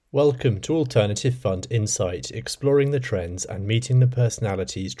Welcome to Alternative Fund Insight, exploring the trends and meeting the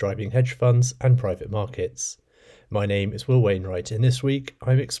personalities driving hedge funds and private markets. My name is Will Wainwright, and this week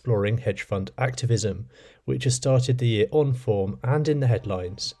I'm exploring hedge fund activism, which has started the year on form and in the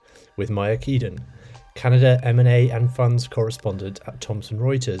headlines, with Maiya Keidan, Canada M&A and Funds correspondent at Thomson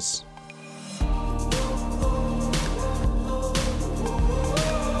Reuters.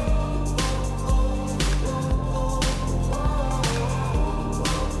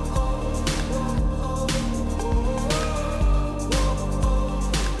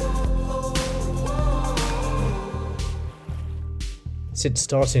 Since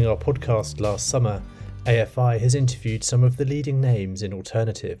starting our podcast last summer, AFI has interviewed some of the leading names in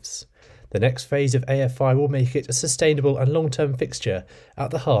alternatives. The next phase of AFI will make it a sustainable and long-term fixture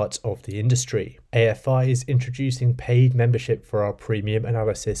at the heart of the industry. AFI is introducing paid membership for our premium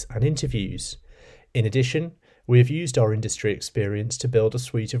analysis and interviews. In addition, we have used our industry experience to build a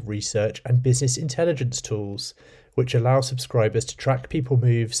suite of research and business intelligence tools, which allow subscribers to track people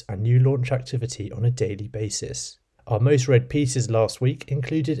moves and new launch activity on a daily basis. Our most read pieces last week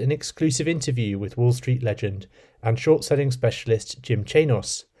included an exclusive interview with Wall Street legend and short-selling specialist Jim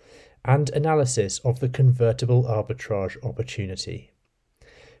Chanos, and analysis of the convertible arbitrage opportunity.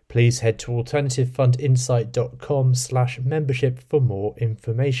 Please head to alternativefundinsight.com/membership for more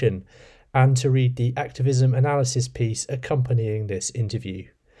information and to read the activism analysis piece accompanying this interview.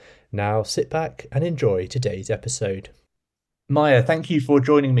 Now sit back and enjoy today's episode. Maiya, thank you for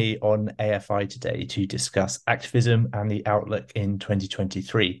joining me on AFI today to discuss activism and the outlook in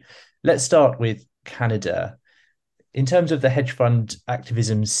 2023. Let's start with Canada. In terms of the hedge fund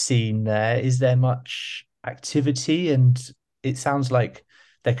activism scene there, is there much activity? And it sounds like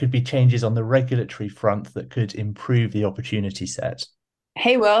there could be changes on the regulatory front that could improve the opportunity set.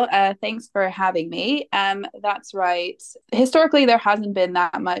 Hey, Will, thanks for having me. That's right. Historically, there hasn't been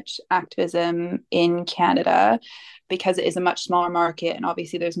that much activism in Canada because it is a much smaller market, and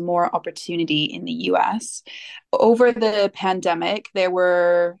obviously there's more opportunity in the US. Over the pandemic, there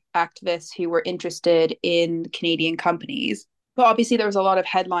were activists who were interested in Canadian companies, but obviously there was a lot of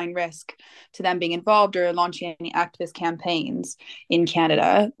headline risk to them being involved or launching any activist campaigns in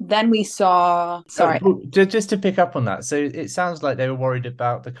Canada. Then we saw, Just to pick up on that, so it sounds like they were worried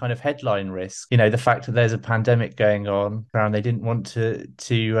about the kind of headline risk, the fact that there's a pandemic going on around. They didn't want to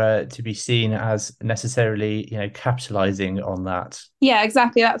be seen as necessarily, capitalizing on that. Yeah,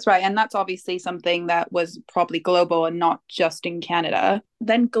 exactly. That's right. And that's obviously something that was probably global and not just in Canada.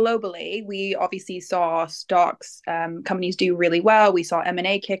 Then globally, we obviously saw stocks, companies do really well. We saw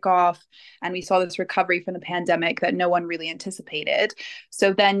M&A kick off, and we saw this recovery from the pandemic that no one really anticipated.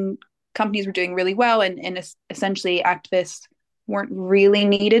 So then companies were doing really well, and essentially activists weren't really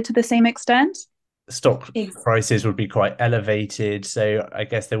needed to the same extent. Stock prices would be quite elevated, so I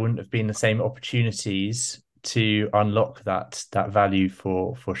guess there wouldn't have been the same opportunities to unlock that value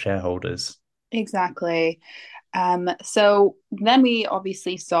for shareholders. Exactly. So then we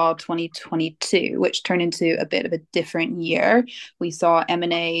obviously saw 2022, which turned into a bit of a different year. We saw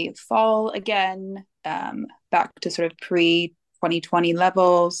M&A fall again, back to sort of pre-2020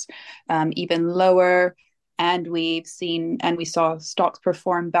 levels, even lower. And we saw stocks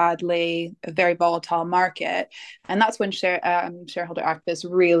perform badly, a very volatile market. And that's when shareholder activists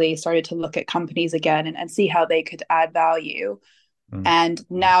really started to look at companies again and see how they could add value. And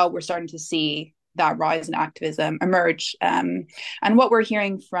now we're starting to see that rise in activism emerge. And what we're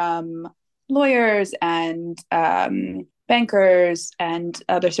hearing from lawyers and bankers and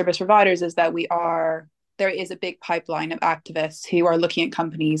other service providers is that there is a big pipeline of activists who are looking at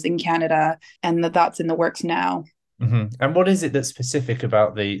companies in Canada, and that's in the works now. Mm-hmm. And what is it that's specific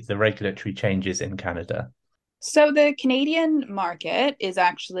about the regulatory changes in Canada? So the Canadian market is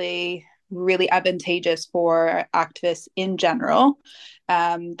actually really advantageous for activists in general.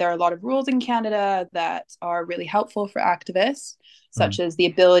 There are a lot of rules in Canada that are really helpful for activists, such as the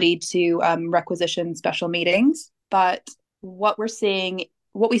ability to requisition special meetings. But what we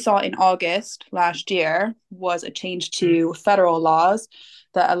saw in August last year was a change to federal laws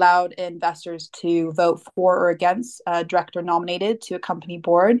that allowed investors to vote for or against a director nominated to a company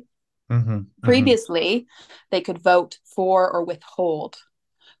board. Previously, they could vote for or withhold.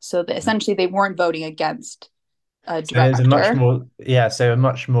 So that essentially they weren't voting against a director. There's a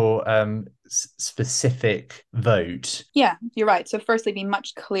much more specific vote. Yeah, you're right. So firstly, be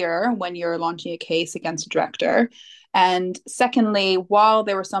much clearer when you're launching a case against a director. And secondly, while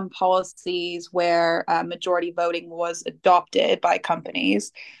there were some policies where majority voting was adopted by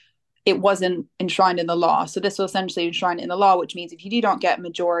companies, it wasn't enshrined in the law. So this was essentially enshrined in the law, which means if you don't get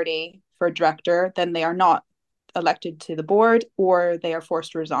majority for a director, then elected to the board or they are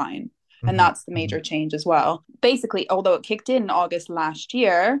forced to resign. And Hmm. that's the major change as well. Basically, although it kicked in August last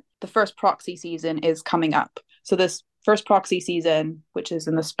year, the first proxy season is coming up. So this first proxy season, which is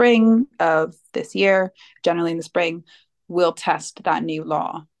in the spring of this year, generally in the spring, will test that new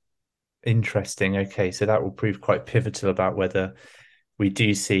law. Interesting. Okay, so that will prove quite pivotal about whether we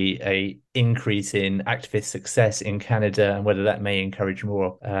do see a increase in activist success in Canada and whether that may encourage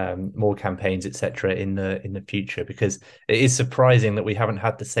more campaigns, etc., in the future. Because it is surprising that we haven't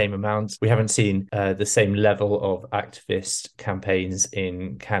had the same amount. We haven't seen the same level of activist campaigns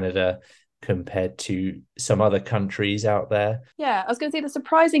in Canada compared to some other countries out there. Yeah, I was going to say the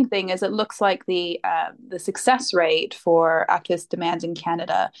surprising thing is it looks like the success rate for activist demands in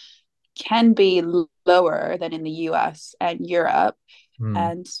Canada can be lower than in the US and Europe. Hmm.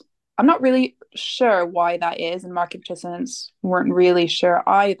 And I'm not really sure why that is. And market participants weren't really sure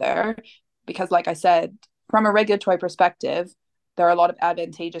either. Because, like I said, from a regulatory perspective, there are a lot of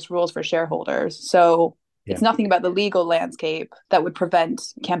advantageous rules for shareholders. So Yeah. it's nothing about the legal landscape that would prevent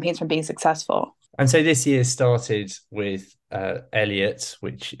campaigns from being successful. And so this year started with Elliott,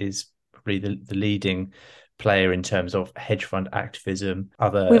 which is probably the leading player in terms of hedge fund activism. We've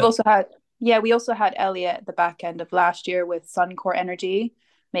Other also had, yeah, we also had Elliott at the back end of last year with Suncor Energy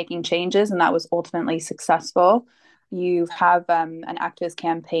making changes, and that was ultimately successful. You have an activist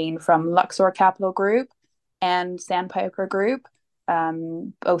campaign from Luxor Capital Group and Sandpiper Group,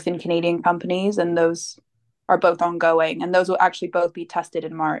 both in Canadian companies, and those are both ongoing, and those will actually both be tested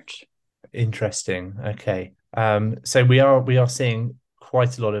in March. Interesting. Okay. So we are seeing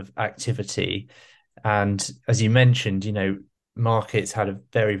quite a lot of activity, and as you mentioned, markets had a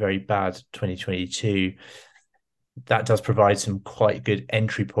very, very bad 2022. That does provide some quite good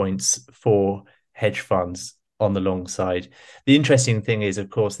entry points for hedge funds on the long side. The interesting thing is, of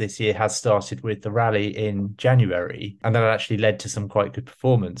course, this year has started with the rally in January, and that actually led to some quite good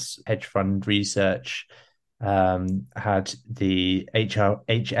performance. Hedge fund research had the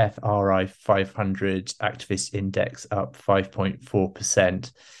HFRI 500 activist index up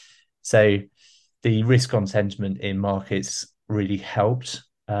 5.4%. So the risk on sentiment in markets really helped.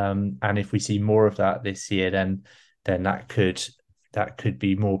 And if we see more of that this year, then that could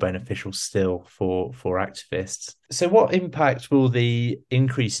be more beneficial still for activists. So what impact will the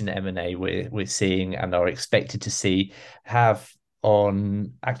increase in M&A we're seeing and are expected to see have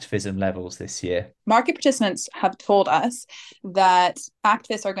on activism levels this year? Market participants have told us that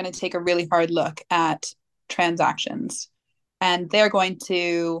activists are going to take a really hard look at transactions, and they're going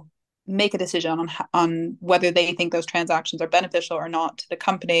to make a decision on whether they think those transactions are beneficial or not to the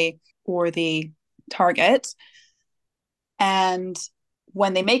company or the target. And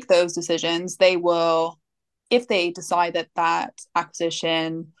when they make those decisions, they will, if they decide that that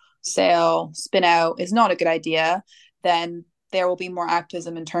acquisition, sale, spin out is not a good idea, then there will be more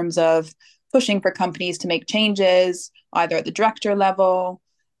activism in terms of pushing for companies to make changes, either at the director level,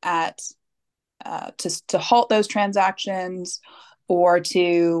 at to halt those transactions, or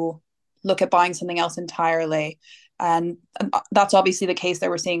to look at buying something else entirely. And that's obviously the case that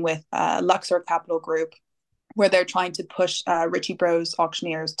we're seeing with Luxor Capital Group, where they're trying to push Ritchie Bros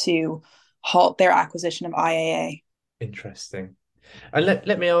auctioneers to halt their acquisition of IAA. Interesting. And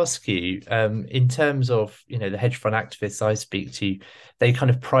let me ask you, in terms of, the hedge fund activists I speak to, they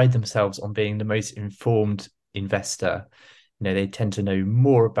kind of pride themselves on being the most informed investor. They tend to know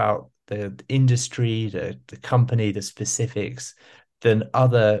more about the industry, the company, the specifics than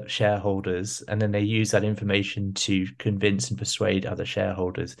other shareholders. And then they use that information to convince and persuade other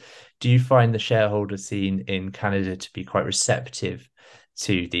shareholders. Do you find the shareholder scene in Canada to be quite receptive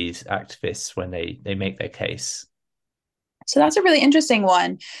to these activists when they make their case? So that's a really interesting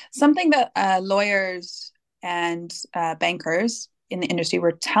one. Something that lawyers and bankers in the industry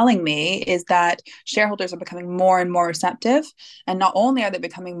were telling me is that shareholders are becoming more and more receptive. And not only are they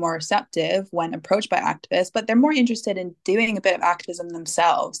becoming more receptive when approached by activists, but they're more interested in doing a bit of activism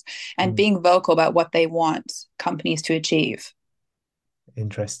themselves and Mm. being vocal about what they want companies to achieve.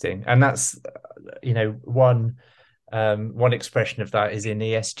 Interesting. And that's, one expression of that is in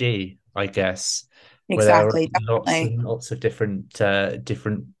ESG, I guess, where there are Exactly, lots definitely. and lots of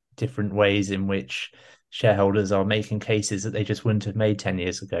different ways in which shareholders are making cases that they just wouldn't have made 10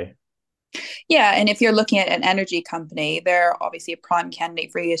 years ago. Yeah, and if you're looking at an energy company, they're obviously a prime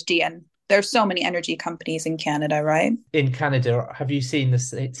candidate for ESG, and there's so many energy companies in Canada, right? In Canada, have you seen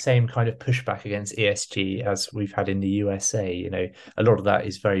the same kind of pushback against ESG as we've had in the USA? A lot of that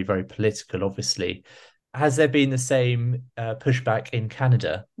is very, very political, obviously. Has there been the same pushback in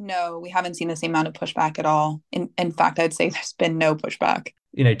Canada? No, we haven't seen the same amount of pushback at all. In fact, I'd say there's been no pushback.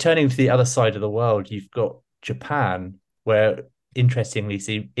 Turning to the other side of the world, you've got Japan, where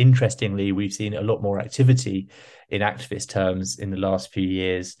interestingly, we've seen a lot more activity in activist terms in the last few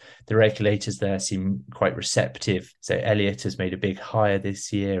years. The regulators there seem quite receptive. So Elliott has made a big hire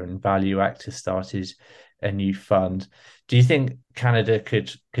this year, and Value Act has started a new fund. Do you think Canada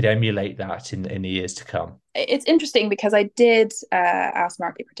could emulate that in the years to come? It's interesting because I did ask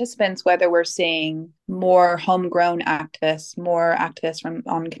market participants whether we're seeing more homegrown activists, more activists from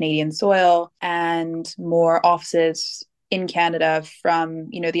on Canadian soil, and more offices in Canada from,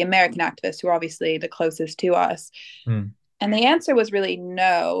 the American activists who are obviously the closest to us. Mm. And the answer was really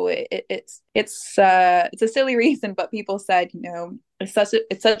no. It's a silly reason, but people said,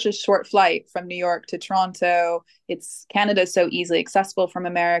 it's such a short flight from New York to Toronto. Canada's so easily accessible from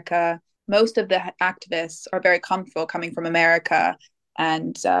America. Most of the activists are very comfortable coming from America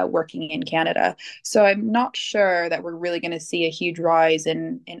and working in Canada. So I'm not sure that we're really going to see a huge rise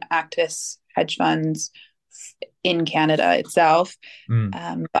in activists, hedge funds in Canada itself.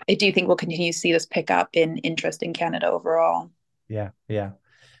 But I do think we'll continue to see this pick up in interest in Canada overall. Yeah, yeah.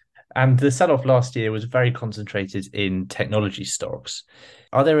 And the sell-off last year was very concentrated in technology stocks.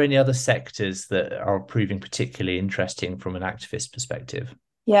 Are there any other sectors that are proving particularly interesting from an activist perspective?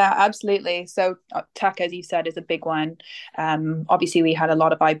 Yeah, absolutely. So tech, as you said, is a big one. Obviously, we had a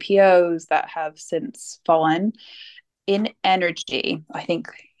lot of IPOs that have since fallen. In energy, I think,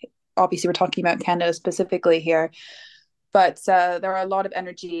 obviously, we're talking about Canada specifically here, but there are a lot of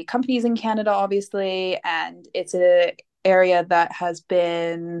energy companies in Canada, obviously, and it's an area that has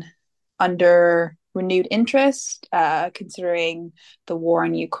been under renewed interest, considering the war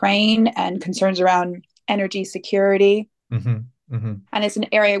in Ukraine and concerns around energy security. Mm-hmm. Mm-hmm. And it's an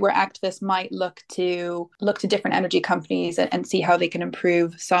area where activists might look to different energy companies and see how they can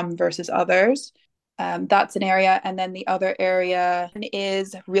improve some versus others. That's an area. And then the other area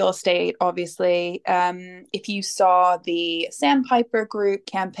is real estate, obviously. If you saw the Sandpiper Group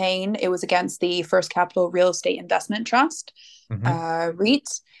campaign, it was against the First Capital Real Estate Investment Trust, REIT.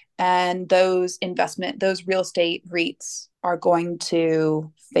 And those real estate REITs are going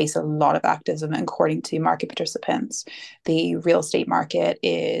to face a lot of activism, according to market participants. The real estate market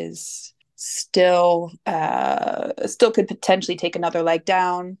is still could potentially take another leg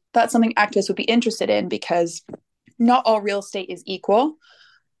down. That's something activists would be interested in, because not all real estate is equal.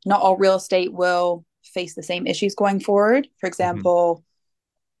 Not all real estate will face the same issues going forward. For example,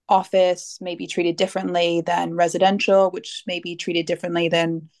 office may be treated differently than residential, which may be treated differently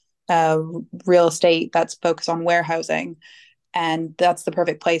than real estate that's focused on warehousing. And that's the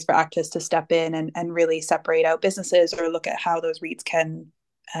perfect place for activists to step in and really separate out businesses or look at how those REITs can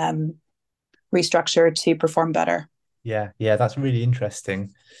restructure to perform better. Yeah, that's really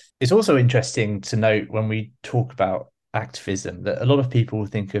interesting. It's also interesting to note when we talk about activism that a lot of people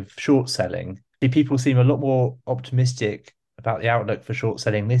think of short selling. People seem a lot more optimistic about the outlook for short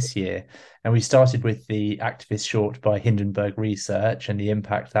selling this year. And we started with the activist short by Hindenburg Research and the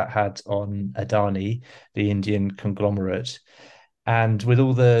impact that had on Adani, the Indian conglomerate. And with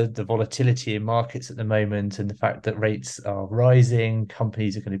all the volatility in markets at the moment and the fact that rates are rising,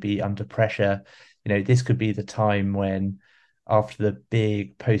 companies are going to be under pressure. This could be the time when, after the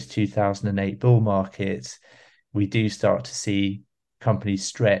big post 2008 bull market, we do start to see companies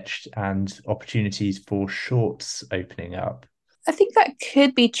stretched and opportunities for shorts opening up. I think that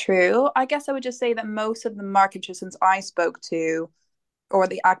could be true. I guess I would just say that most of the market participants I spoke to, or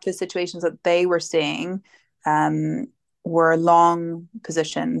the activist situations that they were seeing, were long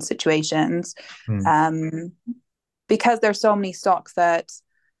position situations, because there's so many stocks that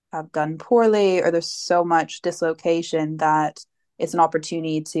have done poorly, or there's so much dislocation that it's an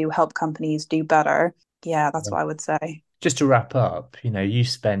opportunity to help companies do better. Yeah, that's what I would say. Just to wrap up, you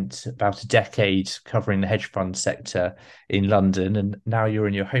spent about a decade covering the hedge fund sector in London, and now you're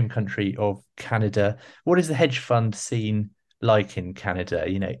in your home country of Canada. What is the hedge fund scene like in Canada?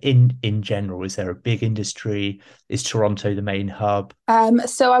 In general, is there a big industry? Is Toronto the main hub?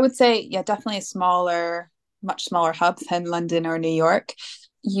 So I would say, yeah, definitely much smaller hub than London or New York.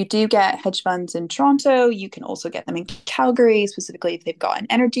 You do get hedge funds in Toronto. You can also get them in Calgary, specifically if they've got an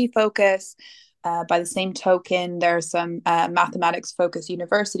energy focus. By the same token, there are some mathematics-focused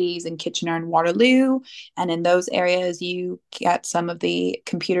universities in Kitchener and Waterloo. And in those areas, you get some of the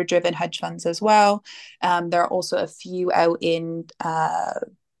computer-driven hedge funds as well. There are also a few out in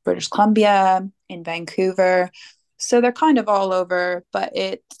British Columbia, in Vancouver. So they're kind of all over, but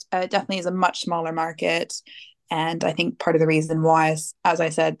it definitely is a much smaller market. And I think part of the reason why, as I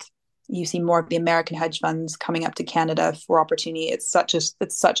said, you see more of the American hedge funds coming up to Canada for opportunity. It's such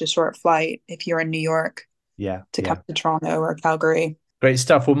a short flight if you're in New York to come to Toronto or Calgary. Great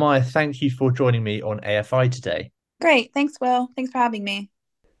stuff. Well, Maya, thank you for joining me on AFI today. Great. Thanks, Will. Thanks for having me.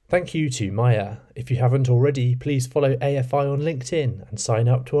 Thank you to Maya. If you haven't already, please follow AFI on LinkedIn and sign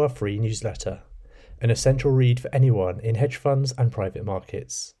up to our free newsletter, an essential read for anyone in hedge funds and private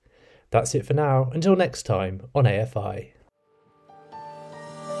markets. That's it for now. Until next time on AFI.